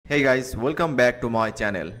Hey guys, welcome back to my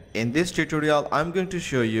channel. In this tutorial, I'm going to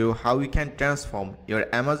show you how you can transform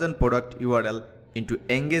your Amazon product URL into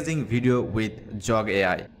engaging video with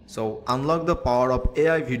JoggAI. So unlock the power of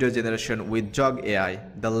AI video generation with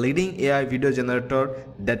JoggAI, the leading AI video generator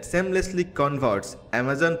that seamlessly converts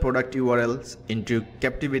Amazon product URLs into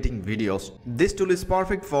captivating videos. This tool is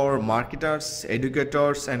perfect for marketers,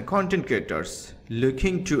 educators, and content creators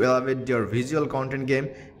looking to elevate their visual content game.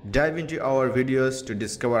 Dive into our videos to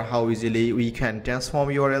discover how easily we can transform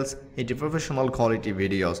URLs into professional quality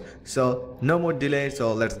videos. So no more delay,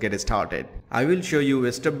 so let's get started. I will show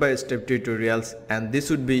you step-by-step tutorials, and this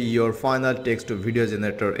would be your final text to video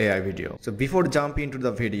generator AI video. So before jumping into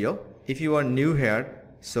the video, if you are new here,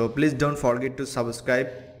 so please don't forget to subscribe.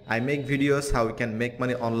 I make videos how you can make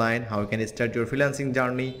money online, how you can start your freelancing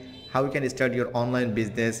journey, how you can start your online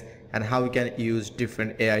business, and how you can use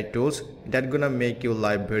different AI tools that gonna make your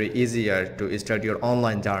life very easier to start your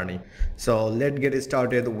online journey. So let's get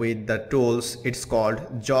started with the tools. It's called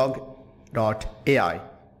JoggAI.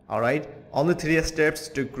 Alright, only 3 steps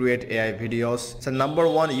to create AI videos. So number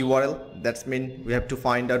 1, URL. That's mean we have to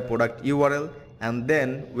find our product URL, and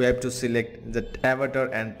then we have to select the avatar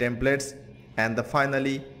and templates, and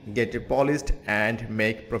finally get it polished and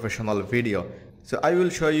make professional video. So I will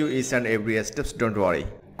show you each and every steps, don't worry.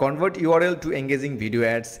 Convert URL to engaging video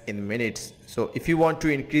ads in minutes. So if you want to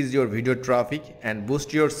increase your video traffic and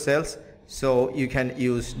boost your sales, so you can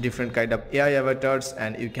use different kind of AI avatars,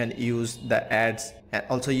 and you can use the ads, and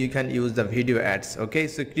also you can use the video ads. Okay,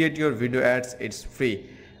 so create your video ads, it's free.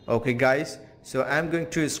 Okay guys, so I'm going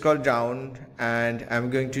to scroll down and I'm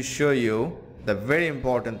going to show you the very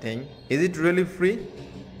important thing. Is it really free?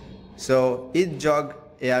 So is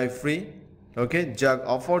JoggAI free? Okay, Jog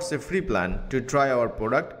offers a free plan to try our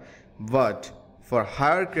product, but for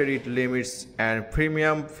higher credit limits and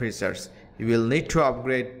premium features, you will need to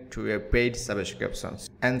upgrade to a paid subscriptions.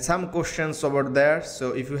 And some questions over there,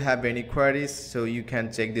 so if you have any queries, so you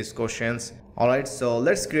can check these questions. Alright, so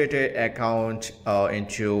let's create an account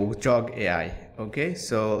into JoggAI. Okay,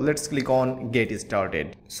 so let's click on get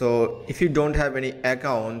started. So if you don't have any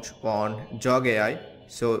account on JoggAI,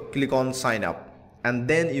 so click on sign up, and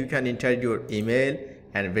then you can enter your email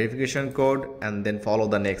and verification code, and then follow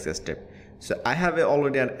the next step. So I have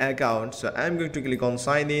already an account, so I'm going to click on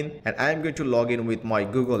sign in, and I'm going to log in with my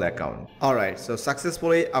Google account. Alright, so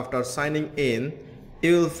successfully after signing in,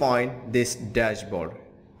 you will find this dashboard.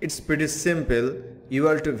 It's pretty simple.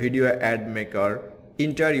 URL to video ad maker,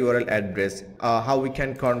 enter URL address, how we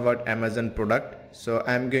can convert Amazon product. So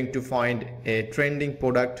I'm going to find a trending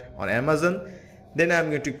product on Amazon. Then I'm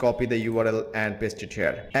going to copy the URL and paste it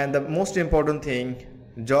here. And the most important thing,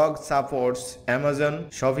 Jog supports Amazon,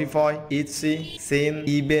 Shopify, Etsy, Shein,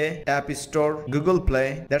 eBay, App Store, Google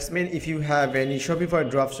Play. That's mean if you have any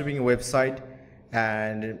Shopify dropshipping website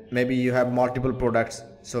and maybe you have multiple products,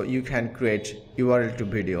 so you can create URL to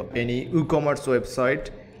video. Any e-commerce website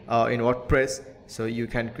in WordPress, so you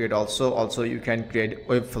can create also you can create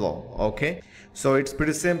Webflow. Okay, so it's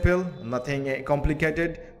pretty simple, nothing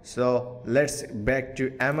complicated. So let's back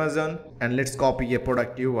to Amazon and let's copy a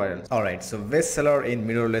product URL. Alright, so bestseller in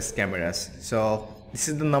mirrorless cameras. So this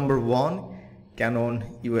is the number 1 Canon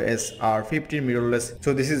EOS R15 mirrorless.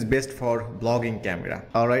 So this is best for vlogging camera.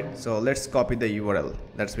 Alright, so let's copy the URL.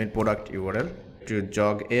 That's mean product URL to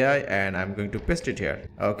JoggAI, and I'm going to paste it here.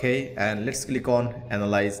 Okay, and let's click on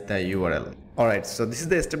analyze the URL. Alright, so this is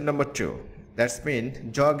the step number 2. That's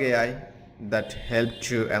mean JoggAI that help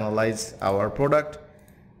to analyze our product,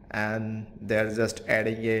 and they're just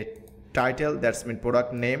adding a title, that's mean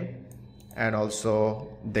product name, and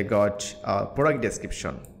also they got a product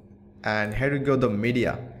description, and here we go the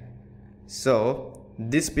media. So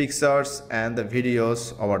these pictures and the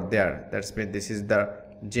videos over there, that's mean this is the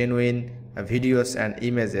genuine videos and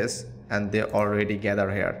images, and they already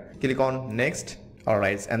gather here. Click on next.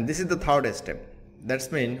 Alright, and this is the 3rd step.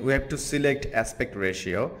 That's mean we have to select aspect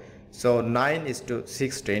ratio. So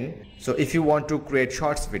 9:16. So if you want to create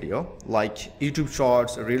shorts video like YouTube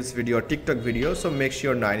shorts, Reels video, TikTok video, so make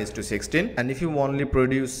sure 9:16. And if you only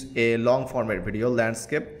produce a long format video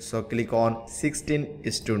landscape, so click on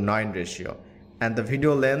 16:9 ratio. And the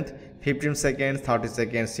video length 15 seconds, 30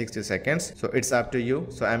 seconds, 60 seconds. So it's up to you.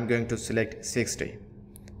 So I'm going to select 60.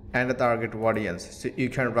 And the target audience. So you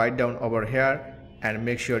can write down over here and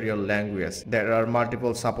make sure your language. There are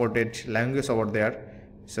multiple supported languages over there,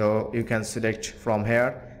 so you can select from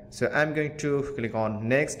here. So I'm going to click on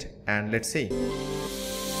next, and let's see.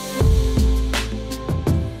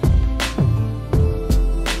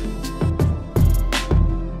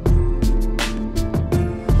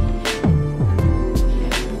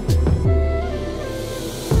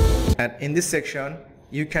 and in this section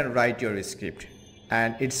you can write your script,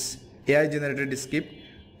 and it's AI generated script,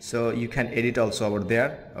 so you can edit also over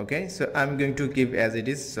there. Okay, so I'm going to keep as it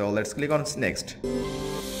is, so let's click on next.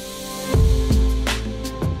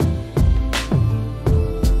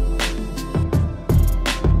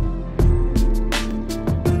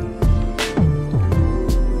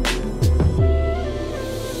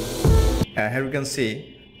 Here we can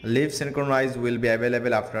see leave synchronize will be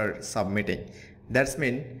available after submitting. That's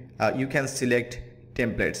mean you can select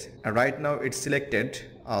templates, and right now it's selected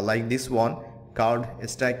like this one, card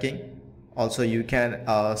stacking. Also you can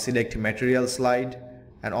select material slide,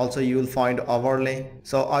 and also you will find overlay.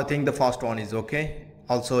 So I think the first one is okay.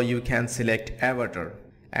 Also you can select avatar,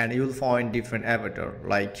 and you will find different avatar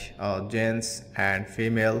like gents and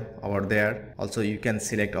female over there. Also you can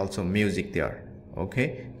select also music there.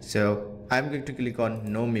 Okay, so I'm going to click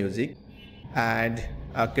on no music, and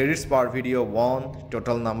credits per video 1,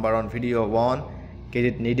 total number on video 1,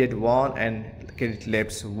 credit needed 1, and credit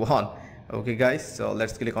left 1. Okay guys, so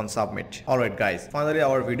let's click on submit. Alright guys, finally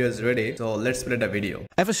our video is ready, so let's play the video.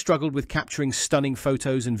 Ever struggled with capturing stunning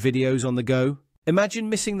photos and videos on the go? Imagine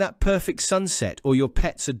missing that perfect sunset or your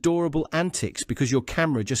pet's adorable antics because your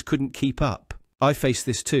camera just couldn't keep up. I faced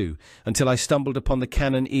this too, until I stumbled upon the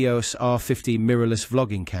Canon EOS R50 mirrorless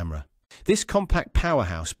vlogging camera. This compact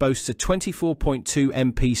powerhouse boasts a 24.2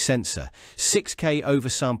 MP sensor, 6K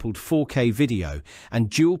oversampled 4K video, and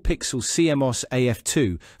dual-pixel CMOS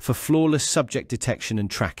AF2 for flawless subject detection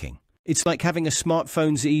and tracking. It's like having a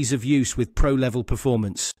smartphone's ease of use with pro-level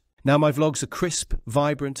performance. Now my vlogs are crisp,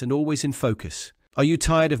 vibrant, and always in focus. Are you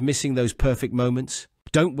tired of missing those perfect moments?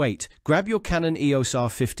 Don't wait. Grab your Canon EOS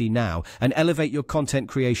R50 now and elevate your content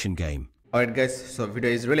creation game. Alright guys, so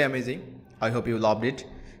video is really amazing. I hope you loved it.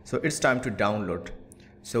 So it's time to download.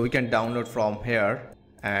 So we can download from here,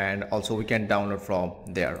 and also we can download from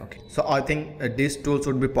there. Okay, so I think these tools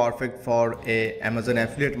would be perfect for a Amazon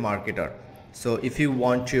affiliate marketer. So if you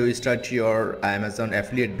want to start your Amazon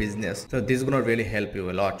affiliate business, so this is gonna really help you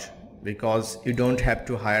a lot, because you don't have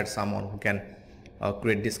to hire someone who can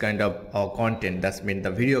create this kind of content. That's mean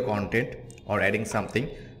the video content or adding something.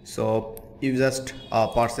 So you just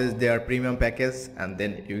purchase their premium package, and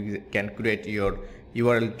then you can create your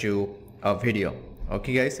URL to a video.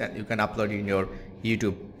 Okay guys, and you can upload in your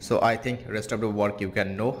YouTube. So I think rest of the work you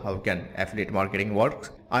can know how can affiliate marketing works.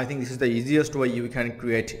 I think this is the easiest way you can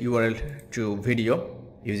create URL to video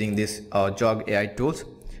using this JoggAI tools.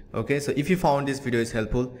 Okay, so if you found this video is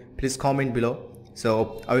helpful, please comment below.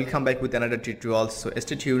 So I will come back with another tutorial. So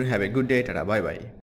stay tuned, have a good day, tada, bye bye.